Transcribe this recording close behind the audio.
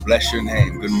Bless your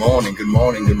name. Good morning, good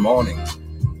morning, good morning.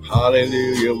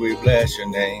 Hallelujah, we bless your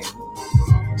name.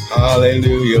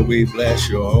 Hallelujah, we bless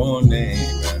your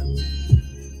name.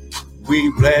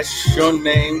 We bless your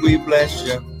name, we bless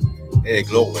you. Hey,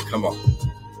 glory, come on.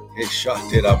 Hey,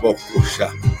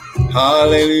 Shatirabokusha.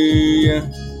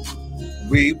 Hallelujah,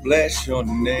 we bless your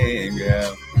name,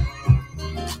 yeah.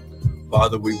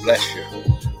 Father, we bless you.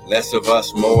 Less of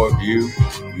us, more of you.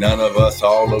 None of us,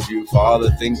 all of you. Father,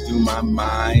 think through my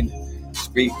mind.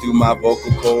 Speak through my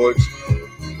vocal cords.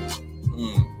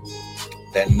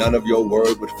 That none of your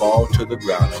word would fall to the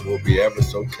ground, and we'll be ever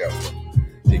so careful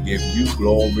to give you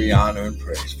glory, honor, and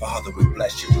praise. Father, we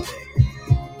bless you today.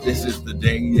 This is the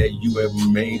day that you have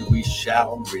made. We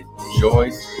shall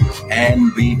rejoice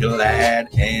and be glad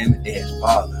in it.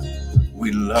 Father,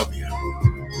 we love you.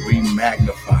 We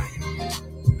magnify you.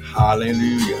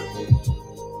 Hallelujah.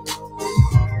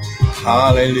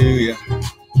 Hallelujah.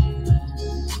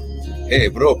 Hey,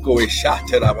 broko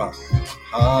ishateraba.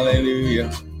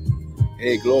 Hallelujah.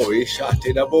 Hey, glory.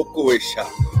 Ishateraboko isha.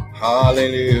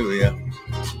 Hallelujah.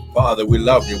 Father, we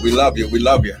love you. We love you. We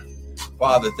love you.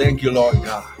 Father, thank you, Lord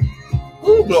God.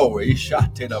 Ooh, glory.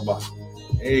 Ishateraba.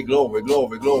 Hey, glory,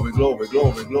 glory, glory, glory,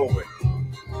 glory, glory.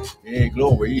 Hey,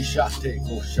 glory.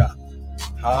 Ishatekosha.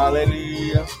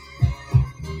 Hallelujah.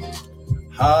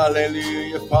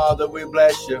 Hallelujah. Father, we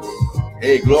bless you.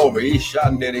 Hey, glory.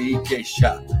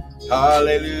 Ishandereikesha.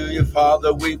 Hallelujah.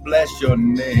 Father, we bless your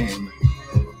name.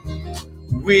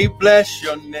 We bless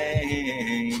your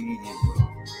name.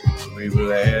 We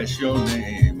bless your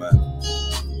name.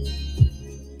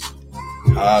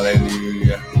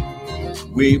 Hallelujah.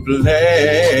 We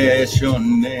bless your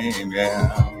name,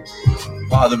 yeah.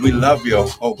 Father, we love you,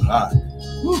 oh God.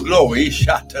 Ooh, glory.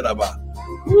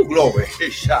 Ooh, glory.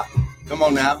 Come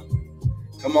on now.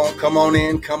 Come on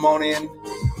in, come on in.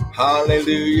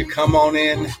 Hallelujah, come on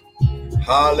in.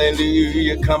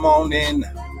 Hallelujah, come on in.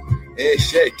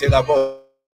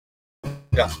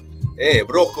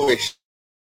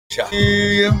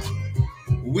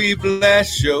 We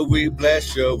bless you, we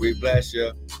bless you, we bless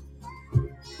you.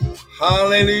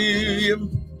 Hallelujah.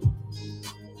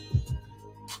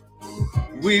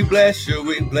 We bless you,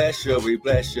 we bless you, we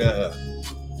bless you.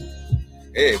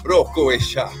 Hey, broko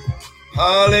esha.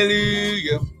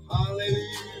 Hallelujah.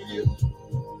 Hallelujah.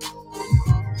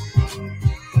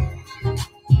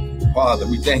 Father,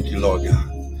 we thank you, Lord God.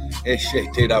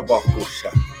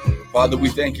 Father, we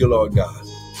thank you, Lord God,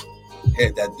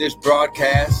 that this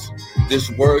broadcast, this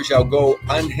word shall go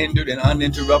unhindered and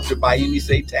uninterrupted by any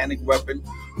satanic weapon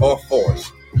or force.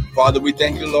 Father, we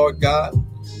thank you, Lord God.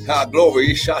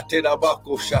 Glory,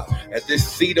 that this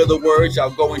seed of the word shall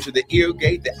go into the ear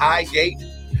gate, the eye gate,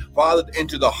 Father,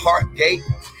 into the heart gate,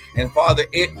 and Father,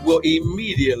 it will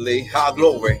immediately,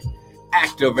 glory,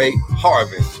 activate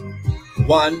harvest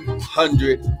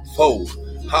 100-fold.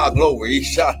 Glory,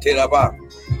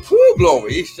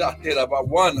 glory,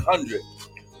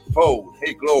 100-fold.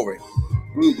 Hey, glory,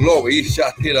 glory,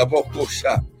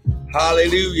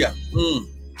 hallelujah.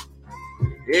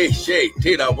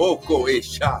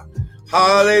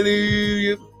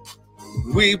 Hallelujah.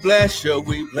 We bless you,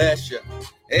 we bless you.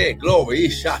 Hey, glory.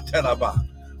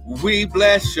 We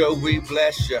bless you, we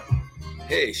bless you.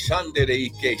 Hey,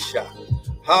 Shandereikesha.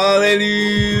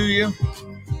 Hallelujah.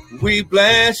 We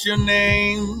bless your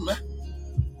name.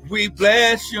 We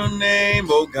bless your name,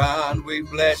 oh God. We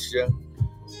bless you.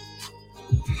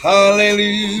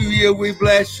 Hallelujah. We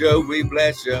bless you, we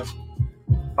bless you.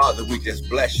 Father, we just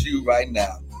bless you right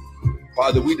now.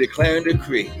 Father, we declare and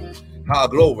decree,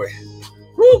 glory,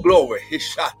 glory,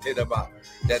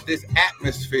 that this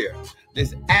atmosphere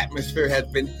has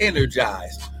been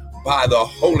energized by the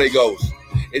Holy Ghost.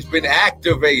 It's been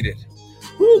activated,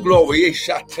 glory,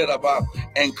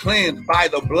 and cleansed by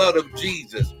the blood of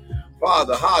Jesus.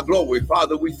 Father, glory,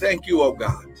 Father, we thank you, oh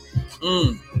God.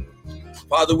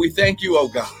 Father, we thank you, oh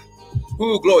God.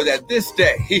 Glory, that this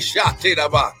day,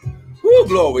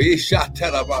 glory,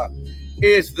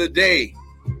 is the day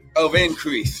of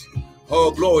increase.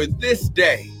 Oh, glory, this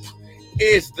day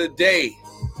is the day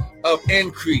of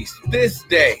increase. This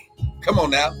day, come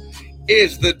on now,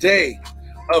 is the day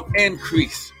of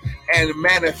increase and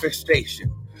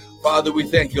manifestation. Father, we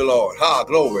thank you, Lord.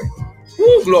 Glory.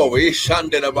 Glory.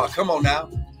 Come on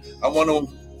now. I want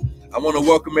to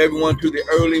welcome everyone to the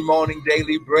early morning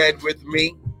daily bread with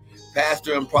me,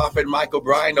 Pastor and Prophet Michael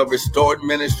Bryan of Restored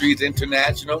Ministries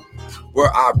International,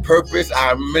 where our purpose,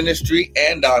 our ministry,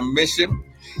 and our mission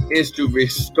is to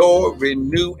restore,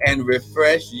 renew, and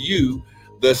refresh you,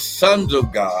 the sons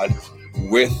of God,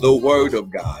 with the word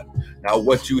of God. Now,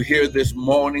 what you hear this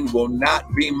morning will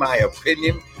not be my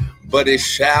opinion, but it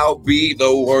shall be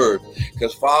the word.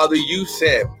 Because, Father, you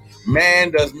said,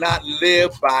 man does not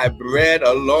live by bread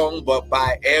alone, but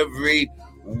by every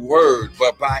word,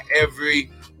 but by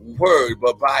every word,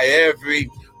 but by every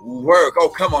word. Oh,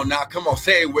 come on now. Come on,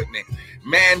 say it with me.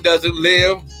 Man doesn't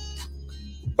live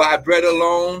by bread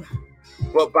alone,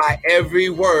 but by every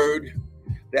word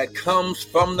that comes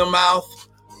from the mouth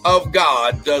of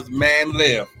God does man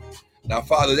live. Now,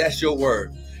 Father, that's your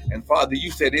word. And Father,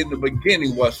 you said in the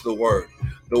beginning was the word.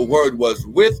 The word was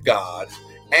with God,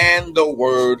 and the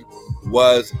word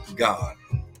was God.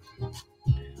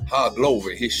 Ah,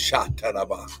 glory. He shot.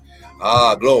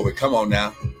 Ah, glory. Come on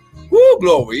now. Woo,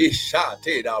 glory. He shot.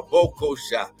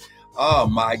 Oh,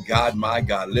 my God, my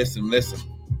God. Listen, listen.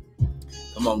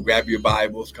 Come on, grab your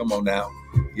Bibles. Come on now.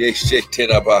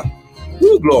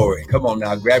 Woo, glory. Come on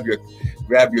now. Grab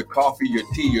your coffee, your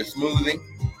tea, your smoothie.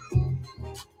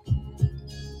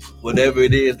 Whatever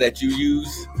it is that you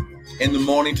use in the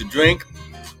morning to drink.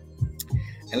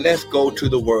 And let's go to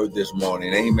the word this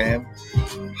morning. Amen.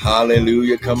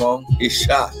 Hallelujah. Come on.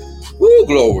 Isha. Woo,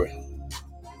 glory.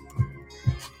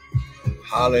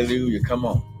 Hallelujah. Come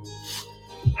on.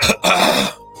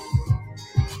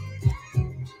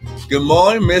 Good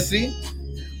morning, Missy.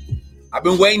 I've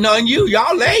been waiting on you.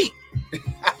 Y'all late.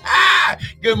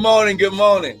 Good morning. Good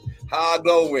morning.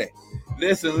 Glory.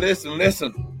 Listen, listen,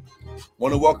 listen.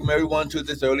 Want to welcome everyone to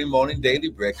this early morning daily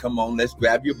bread. Come on, let's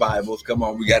grab your Bibles. Come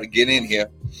on, we got to get in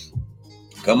here.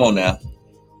 Come on now.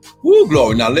 Woo,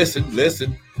 glory. Now listen,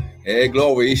 listen. Hey,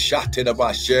 glory. Shot it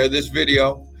about. Share this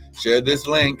video. Share this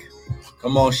link.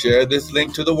 Come on, share this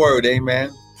link to the word. Amen.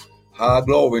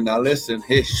 Glory. Now listen.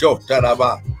 Hey, shot it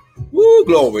about. Woo,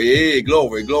 glory. Hey,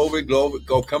 glory, glory, glory.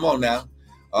 Go. Come on now.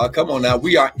 Come on now.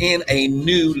 We are in a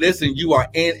new, listen, you are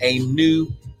in a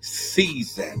new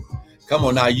season. Come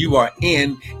on now, you are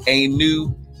in a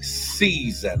new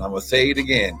season. I'm going to say it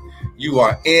again. You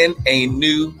are in a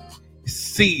new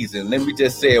season. Let me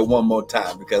just say it one more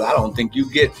time, because I don't think you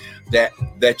get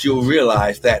that you'll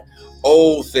realize that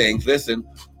old things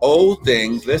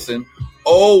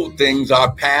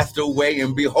are passed away,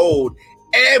 and behold,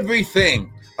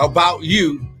 everything about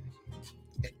you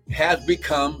has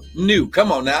become new.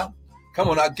 Come on now. Come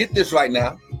on now, get this right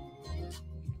now.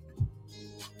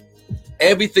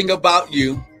 Everything about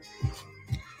you,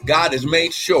 God has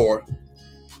made sure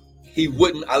he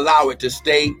wouldn't allow it to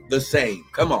stay the same.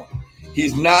 Come on.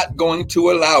 He's not going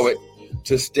to allow it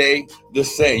to stay the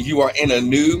same. You are in a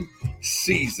new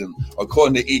season,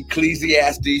 according to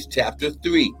Ecclesiastes chapter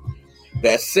 3,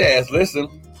 that says, listen,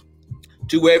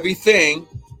 to everything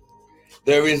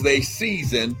there is a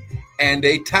season and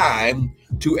a time,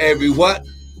 to every what?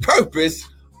 Purpose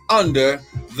under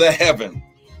the heaven.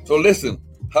 So listen.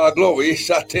 Glory.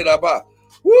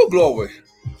 Woo, glory.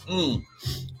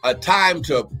 A time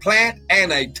to plant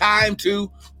and a time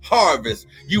to harvest.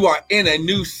 You are in a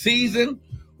new season.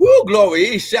 Woo,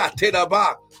 glory.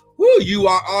 Woo, you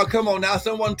are. Come on now.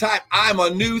 Someone type, I'm a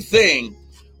new thing.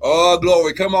 Oh,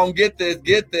 glory. Come on, get this.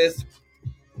 Get this.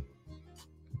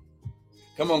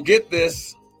 Come on, get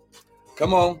this.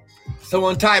 Come on.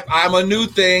 Someone type, I'm a new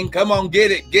thing. Come on, get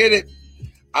it. Get it.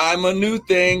 I'm a new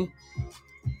thing.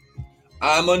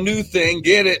 I'm a new thing.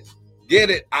 Get it. Get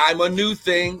it. I'm a new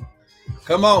thing.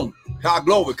 Come on.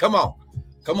 Glory. Come on.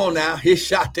 Come on now. He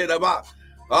shot it about.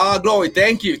 Glory.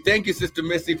 Thank you. Thank you, Sister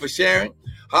Missy, for sharing.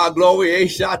 Glory. He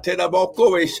shot it about.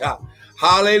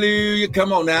 Hallelujah.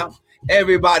 Come on now.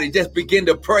 Everybody just begin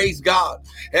to praise God.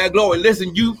 Glory.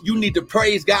 Listen, you need to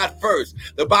praise God first.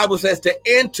 The Bible says to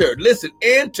enter. Listen,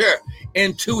 enter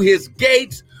into his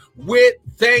gates with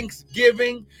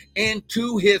thanksgiving,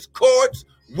 into his courts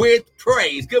with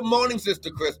praise. Good morning, Sister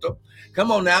Crystal.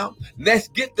 Come on now. Let's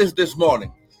get this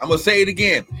morning. I'm going to say it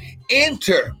again.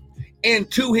 Enter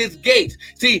into his gates.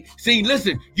 See,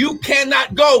 listen, you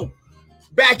cannot go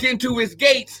back into his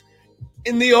gates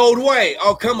in the old way.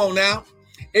 Oh, come on now.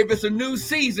 If it's a new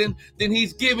season, then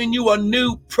he's giving you a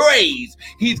new praise.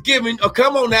 He's giving,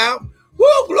 come on now.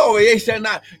 Woo, glory.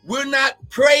 We're not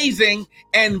praising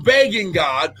and begging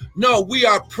God. No, we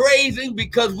are praising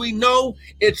because we know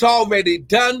it's already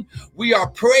done. We are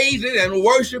praising and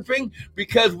worshiping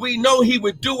because we know he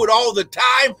would do it all the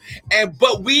time.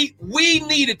 But we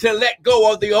needed to let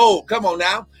go of the old. Come on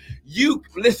now. You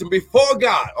listen before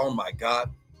God. Oh my God.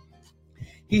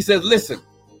 He says, listen.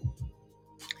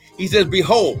 He says,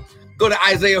 behold, go to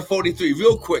Isaiah 43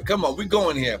 real quick. Come on, we're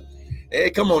going here. Hey,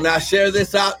 come on now, share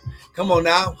this out. Come on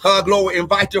now. Glory,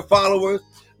 invite your followers.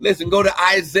 Listen, go to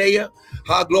Isaiah,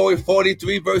 glory,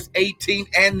 43, verse 18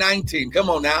 and 19. Come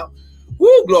on now.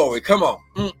 Woo, glory, come on.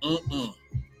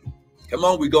 Come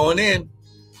on, we're going in.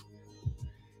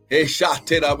 He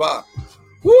shot it about.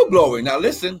 Woo, glory. Now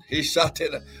listen, he shot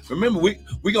it. Remember, we're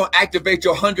going to activate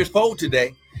your 100-fold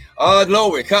today.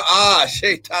 Glory.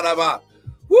 Shit about.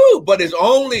 Woo, but it's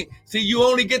only, you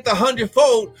only get the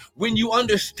 100-fold when you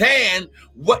understand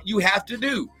what you have to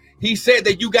do. He said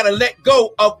that you got to let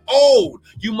go of old.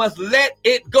 You must let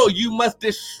it go. You must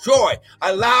destroy.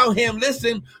 Allow him,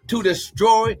 listen, to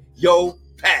destroy your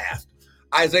past.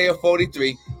 Isaiah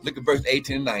 43, look at verse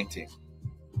 18 and 19.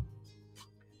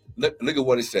 Look at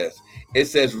what it says. It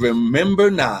says, remember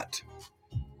not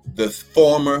the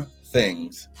former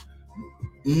things,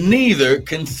 neither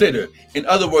consider. In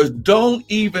other words, don't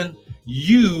even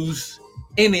use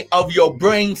any of your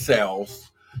brain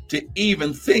cells to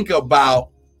even think about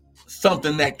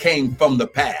something that came from the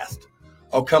past.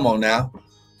 Oh, come on now.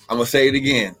 I'm going to say it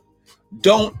again.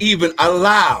 Don't even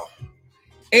allow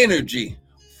energy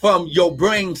from your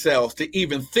brain cells to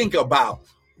even think about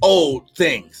old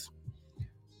things.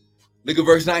 Look at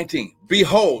verse 19.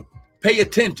 Behold, pay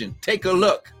attention, take a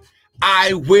look.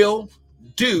 I will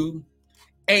do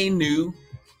a new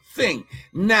thing.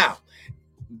 Now,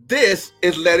 this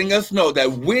is letting us know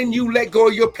that when you let go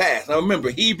of your past, now remember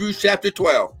Hebrews chapter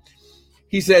 12,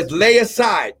 he says, lay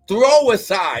aside, throw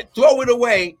it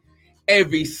away,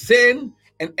 every sin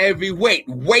and every weight.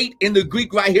 Weight in the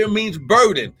Greek right here means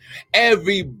burden.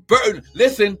 Every burden,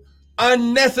 listen,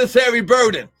 unnecessary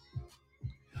burden.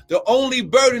 The only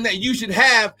burden that you should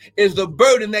have is the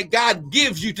burden that God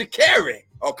gives you to carry.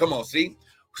 Oh, come on, see,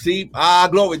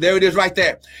 glory. There it is right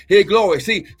there. Here, glory.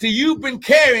 See, you've been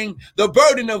carrying the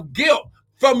burden of guilt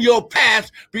from your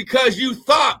past because you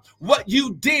thought what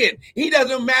you did. He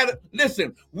doesn't matter.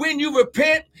 Listen, when you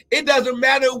repent, it doesn't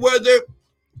matter whether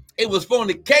it was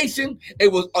fornication,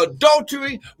 it was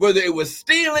adultery, whether it was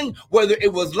stealing, whether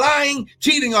it was lying,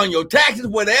 cheating on your taxes,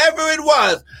 whatever it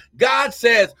was. God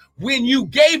says, when you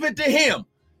gave it to him,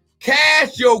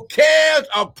 cast your cares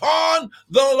upon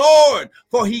the Lord,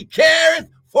 for he careth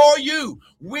for you.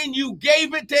 When you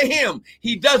gave it to him,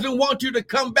 he doesn't want you to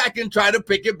come back and try to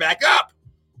pick it back up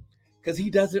because he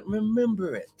doesn't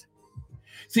remember it.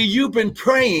 See, you've been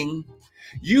praying.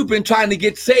 You've been trying to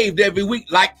get saved every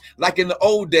week, like in the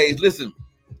old days. Listen.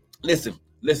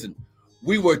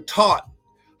 We were taught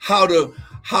how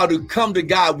to come to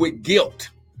God with guilt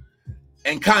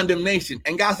and condemnation.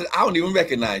 And God said, I don't even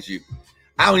recognize you.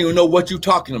 I don't even know what you're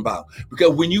talking about.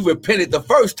 Because when you repented the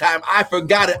first time, I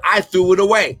forgot it. I threw it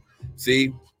away.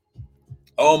 See?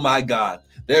 Oh my God.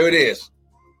 There it is.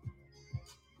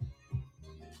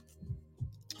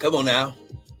 Come on now.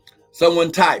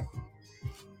 Someone type,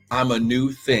 I'm a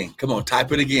new thing. Come on,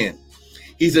 type it again.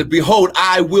 He said, behold,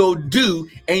 I will do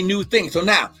a new thing. So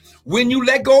now, when you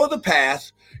let go of the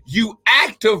past, you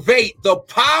activate the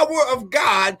power of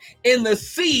God in the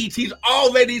seeds he's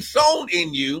already sown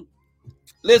in you.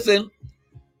 Listen,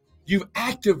 you've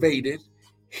activated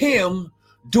him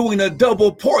doing a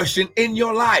double portion in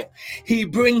your life. He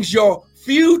brings your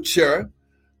future.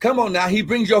 Come on now. He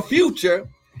brings your future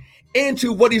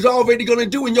into what he's already going to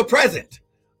do in your present.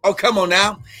 Oh, come on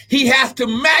now. He has to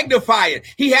magnify it.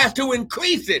 He has to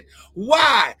increase it.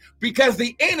 Why? Because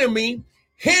the enemy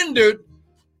hindered.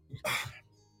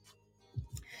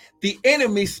 The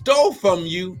enemy stole from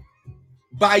you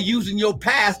by using your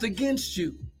past against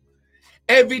you.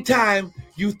 Every time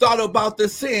you thought about the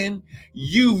sin,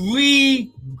 you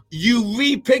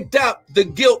re-picked up the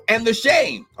guilt and the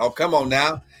shame. Oh, come on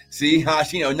now. See how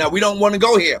now we don't want to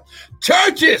go here.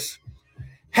 Churches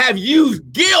have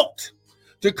used guilt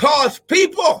to cause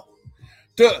people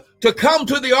to come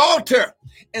to the altar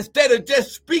instead of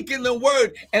just speaking the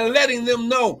word and letting them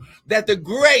know that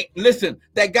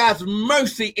that God's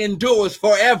mercy endures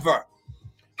forever.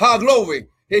 How glory.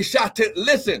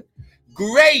 Listen,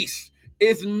 grace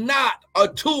is not a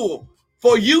tool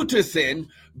for you to sin.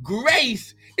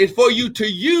 Grace is for you to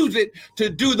use it to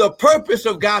do the purpose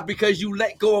of God because you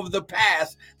let go of the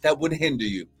past that would hinder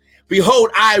you.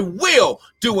 Behold, I will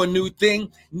do a new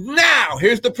thing. Now,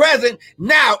 here's the present.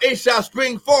 Now it shall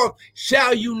spring forth.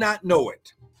 Shall you not know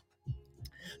it?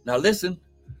 Now listen.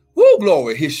 Woo,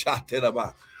 glory. He shot it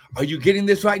about. Are you getting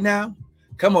this right now?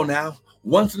 Come on now.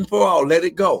 Once and for all, let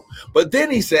it go. But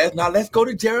then he says, now let's go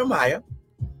to Jeremiah.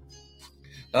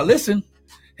 Now listen.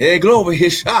 Hey, glory. He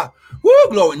shot. Woo,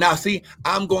 glory. Now see,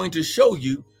 I'm going to show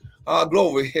you,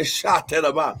 glory. He shot it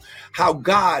about how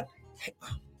God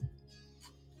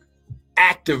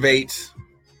activates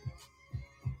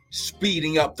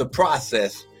speeding up the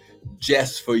process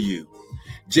just for you.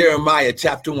 Jeremiah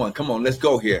chapter 1. Come on, let's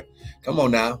go here. Come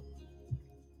on now.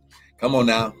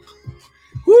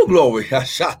 Woo, glory.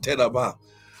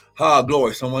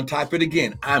 Glory. Someone type it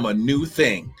again. I'm a new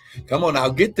thing. Come on now,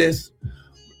 get this.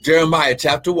 Jeremiah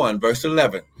chapter 1, verse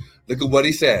 11. Look at what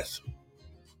he says.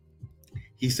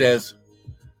 He says,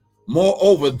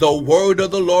 moreover, the word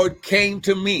of the Lord came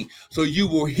to me. So you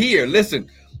will hear, listen,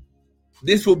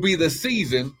 this will be the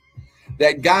season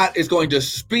that God is going to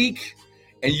speak,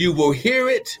 and you will hear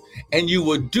it, and you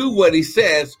will do what he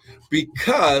says,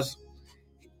 because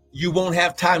you won't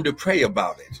have time to pray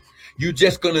about it. You're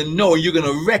just going to know, you're going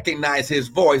to recognize his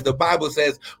voice. The Bible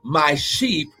says, my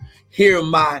sheep hear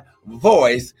my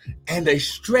voice, and a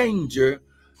stranger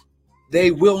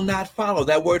they will not follow.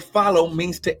 That word follow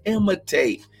means to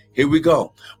imitate. Here we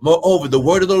go. Moreover, the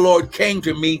word of the Lord came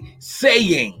to me,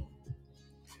 saying,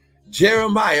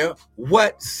 Jeremiah,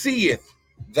 what seest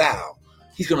thou?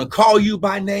 He's going to call you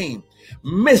by name.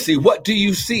 Missy, what do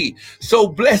you see? So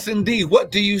blessed indeed,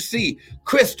 what do you see?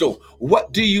 Crystal,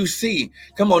 what do you see?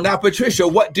 Come on now, Patricia,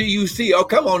 what do you see? Oh,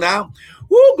 come on now.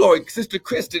 Woo, glory, Sister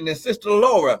Kristen and Sister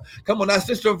Laura. Come on now,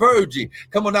 Sister Virgie.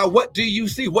 Come on now, what do you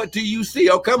see? What do you see?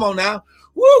 Oh, come on now.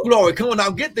 Woo, glory. Come on now,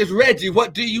 get this, Reggie.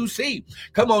 What do you see?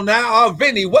 Come on now,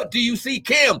 Vinny. What do you see?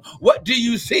 Kim, what do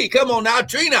you see? Come on now,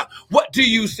 Trina. What do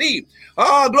you see?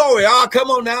 Oh, glory. Oh, come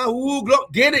on now. Woo,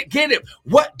 get it.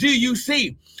 What do you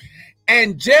see?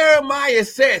 And Jeremiah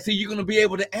says, see, you're going to be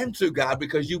able to answer God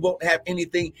because you won't have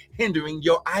anything hindering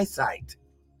your eyesight.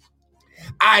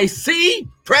 I see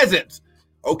presence.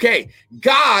 Okay,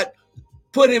 God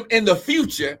put him in the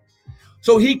future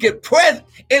so he could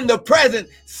in the present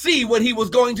see what he was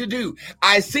going to do.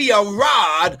 I see a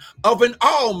rod of an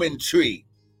almond tree.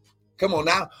 Come on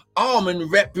now.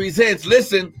 Almond represents,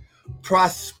 listen,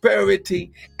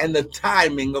 prosperity and the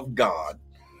timing of God.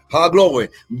 Her glory.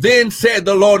 Then said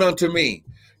the Lord unto me,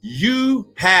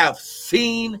 you have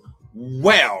seen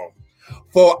well,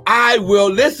 for I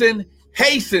will, listen,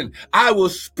 hasten. I will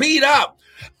speed up.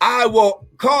 I will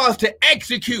cause to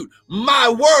execute my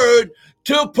word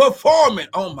to perform it.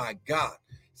 Oh my God.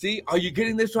 See, are you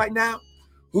getting this right now?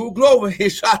 Who glory? He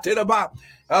shot it about.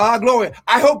 Glory.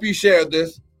 I hope you shared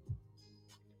this.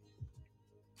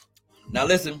 Now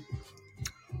listen.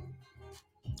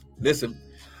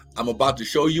 I'm about to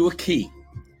show you a key.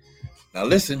 Now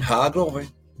listen, glory.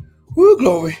 Woo,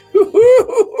 glory.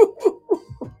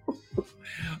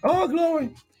 Oh,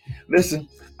 glory. Listen,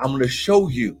 I'm going to show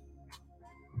you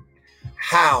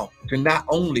how to not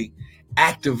only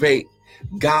activate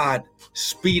God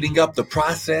speeding up the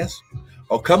process.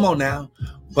 Oh, come on now.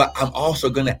 But I'm also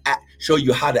going to show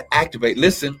you how to activate,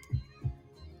 listen,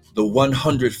 the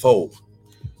 100-fold,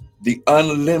 the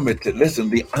unlimited. Listen,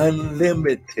 the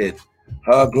unlimited.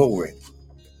 Glory.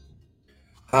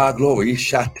 Glory.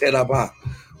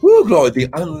 Woo, glory. The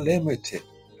unlimited.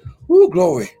 Woo,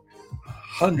 glory.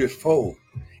 100-fold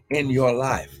in your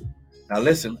life. Now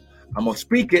listen, I'm going to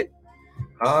speak it.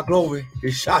 Glory.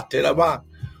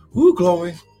 Woo,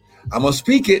 glory. I'm going to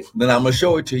speak it, then I'm going to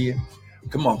show it to you.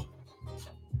 Come on.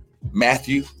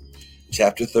 Matthew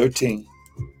chapter 13.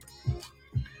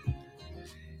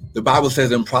 The Bible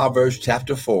says in Proverbs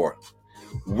chapter 4,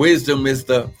 wisdom is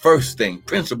the first thing,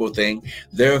 principal thing.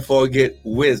 Therefore, get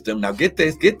wisdom. Now, get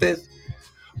this.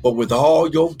 But with all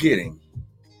your getting,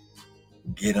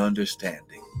 get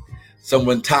understanding.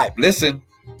 Someone type, listen,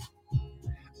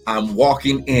 I'm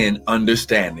walking in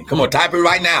understanding. Come on, type it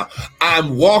right now.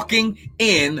 I'm walking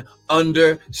in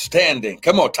understanding.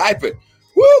 Come on, type it.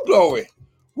 Woo, glory.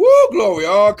 Woo, glory.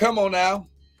 Oh, come on now.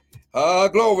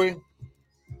 Glory.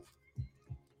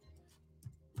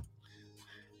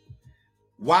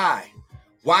 Why?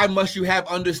 Why must you have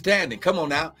understanding? Come on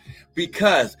now.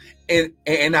 Because in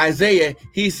Isaiah,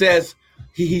 he says,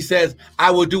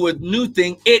 I will do a new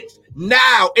thing. It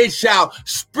shall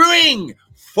spring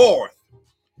forth.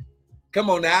 Come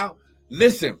on now.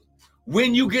 Listen,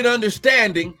 when you get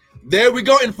understanding, there we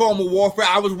go, informal warfare.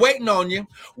 I was waiting on you.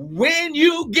 When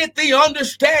you get the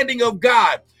understanding of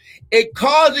God, it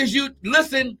causes you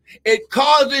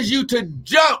to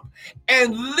jump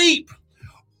and leap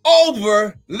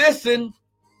over, listen,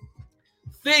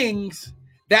 things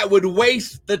that would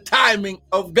waste the timing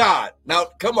of God. Now,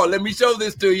 come on, let me show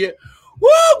this to you. Woo,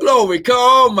 glory.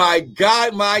 Oh, my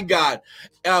God.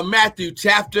 Matthew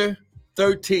chapter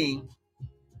 13.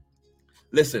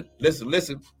 Listen.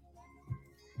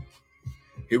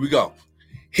 Here we go.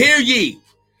 Hear ye,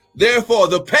 therefore,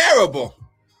 the parable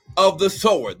of the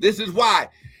sower. This is why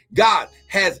God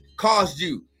has caused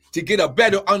you to get a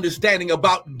better understanding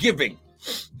about giving.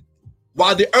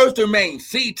 While the earth remains,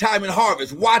 seed time and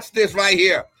harvest. Watch this right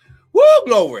here. Woo,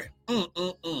 glory.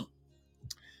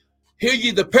 Hear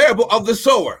ye the parable of the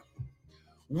sower.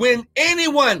 When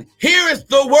anyone heareth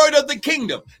the word of the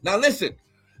kingdom. Now listen,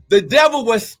 The devil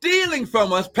was stealing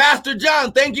from us. Pastor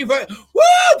John, thank you for,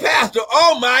 Pastor,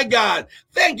 oh my God.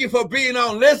 Thank you for being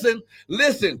on. Listen,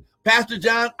 Pastor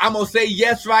John, I'm going to say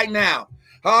yes right now.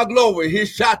 Oh, glory. He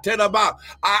shot to the bow.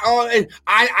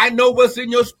 I know what's in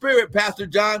your spirit, Pastor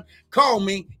John. Call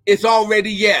me. It's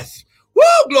already yes. Woo,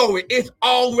 glory. It's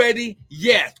already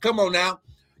yes. Come on now.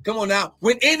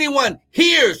 When anyone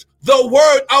hears the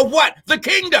word of what? The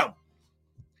kingdom.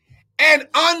 And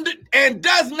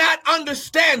does not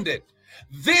understand it,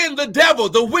 then the devil,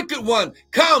 the wicked one,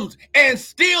 comes and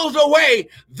steals away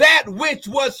that which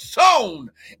was sown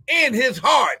in his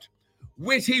heart,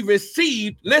 which he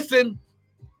received, listen,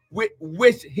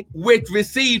 which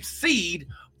received seed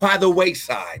by the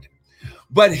wayside.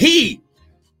 But he,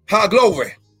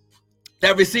 glory,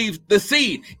 that receives the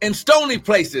seed in stony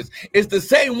places is the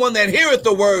same one that heareth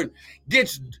the word,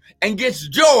 gets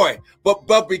joy,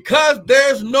 but because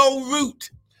there's no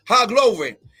root,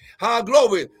 glory,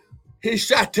 he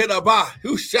shot to the bar,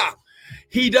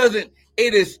 he doesn't,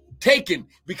 it is taken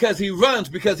because he runs,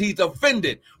 because he's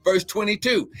offended. Verse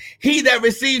 22, he that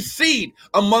receives seed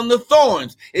among the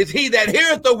thorns is he that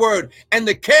heareth the word and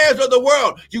the cares of the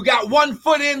world. You got 1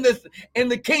 foot in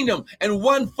the kingdom and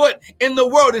 1 foot in the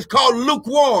world. It's called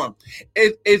lukewarm.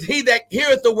 Is he that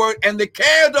heareth the word and the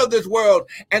cares of this world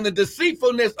and the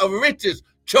deceitfulness of riches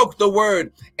choke the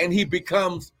word, and he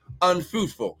becomes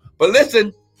unfruitful. But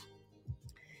listen,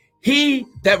 he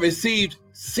that received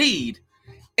seed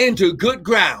into good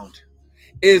ground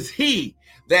is he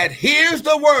that hears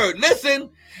the word, listen,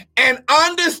 and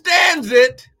understands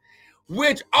it,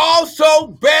 which also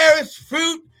beareth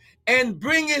fruit and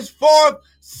bringeth forth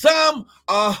some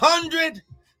 100,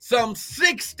 some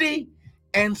 60,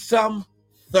 and some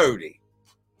 30.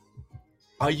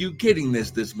 Are you getting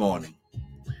this morning?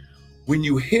 When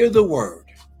you hear the word,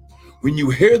 when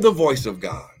you hear the voice of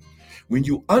God, when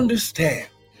you understand,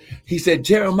 he said,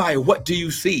 Jeremiah, what do you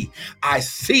see? I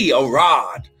see a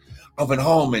rod of an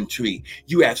almond tree.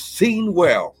 You have seen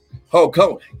well.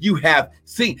 You have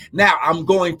seen. Now I'm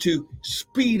going to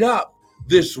speed up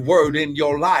this word in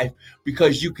your life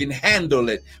because you can handle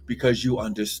it, because you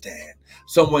understand.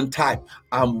 Someone type,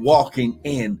 I'm walking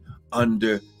in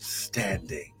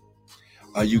understanding.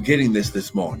 Are you getting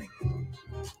this morning?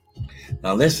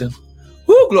 Now listen.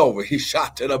 Woo, glory. He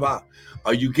shot to the bar.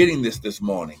 Are you getting this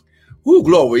morning? Woo,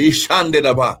 glory. He shanded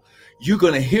about. You're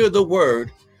going to hear the word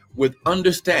with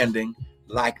understanding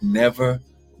like never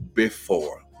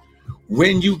before.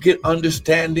 When you get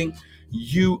understanding,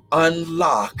 you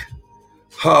unlock,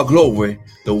 glory,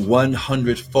 the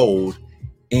 100-fold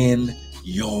in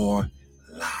your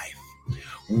life.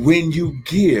 When you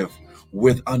give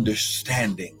with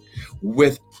understanding,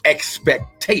 with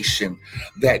expectation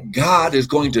that God is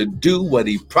going to do what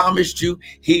he promised you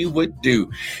he would do.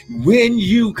 When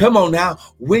you, come on now,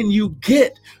 when you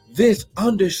get this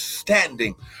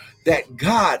understanding that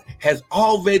God has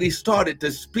already started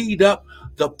to speed up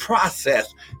the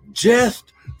process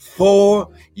just for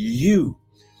you.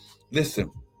 Listen,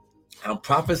 I'm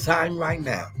prophesying right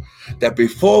now that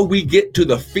before we get to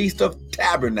the Feast of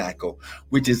Tabernacle,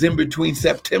 which is in between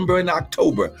September and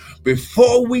October,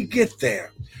 before we get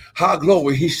there,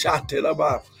 glory, he shot it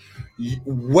about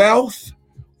wealth,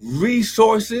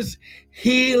 resources,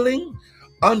 healing,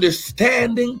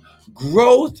 understanding,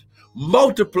 growth,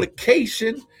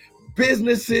 multiplication,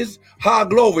 businesses,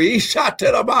 glory,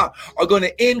 are going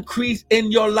to increase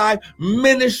in your life.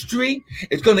 Ministry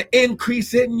is going to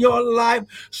increase in your life.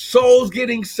 Souls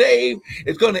getting saved.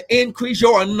 It's going to increase.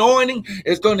 Your anointing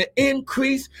is going to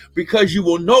increase because you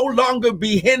will no longer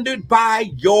be hindered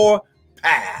by your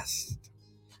past.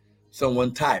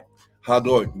 Someone type,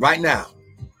 glory, right now,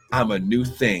 I'm a new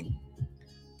thing.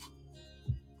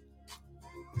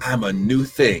 I'm a new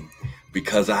thing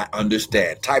because I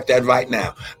understand. Type that right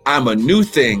now. I'm a new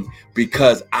thing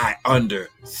because I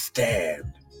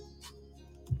understand.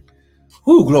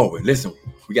 Whoo, glory. Listen,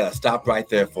 we got to stop right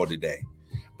there for today.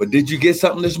 But did you get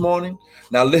something this morning?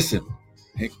 Now listen,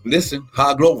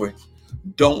 glory.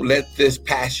 Don't let this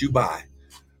pass you by.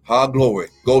 Glory.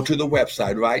 Go to the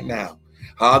website right now.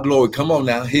 Glory. Come on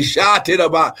now. He shot it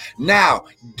about. Now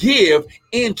give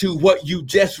into what you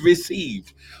just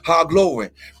received. Glory.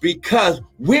 Because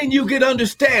when you get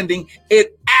understanding,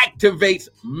 it activates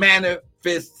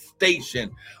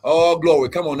manifestation. Oh, glory.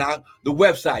 Come on now. The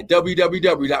website,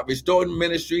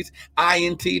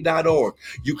 www.restoredministriesint.org.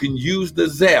 You can use the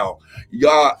Zelle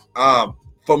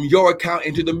from your account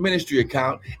into the ministry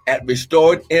account at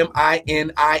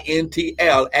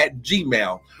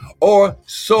restoredmintl@gmail, or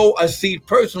sow a seed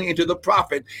personally into the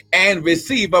prophet and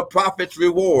receive a prophet's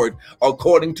reward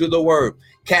according to the word.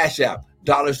 Cash App,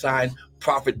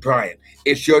 Prophet Brian.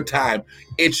 It's your time.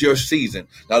 It's your season.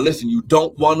 Now listen, you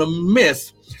don't want to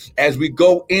miss as we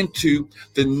go into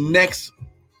the next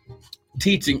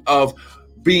teaching of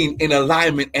being in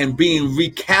alignment and being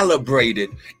recalibrated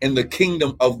in the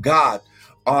kingdom of God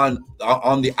on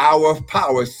the Hour of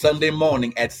Power Sunday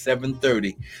morning at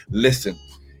 7:30. Listen,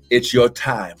 it's your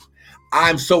time.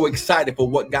 I'm so excited for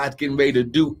what God's getting ready to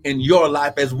do in your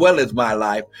life as well as my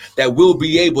life, that we'll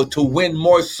be able to win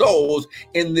more souls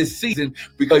in this season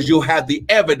because you'll have the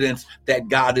evidence that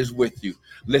God is with you.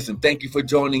 Listen, thank you for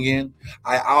joining in.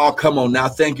 Come on now.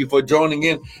 Thank you for joining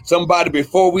in. Somebody,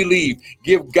 before we leave,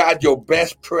 give God your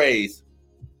best praise.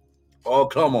 Oh,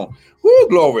 come on. Woo,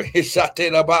 glory.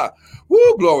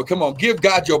 Woo, glory. Come on. Give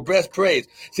God your best praise.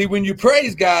 See, when you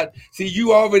praise God,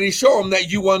 you already show him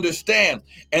that you understand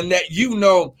and that you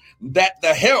know that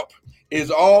the help is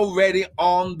already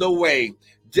on the way.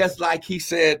 Just like he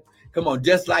said, come on,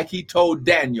 just like he told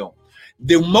Daniel.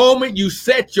 The moment you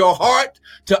set your heart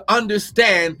to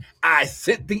understand, I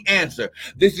sent the answer.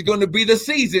 This is going to be the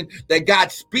season that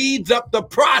God speeds up the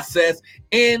process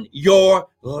in your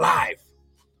life.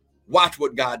 Watch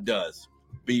what God does.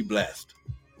 Be blessed.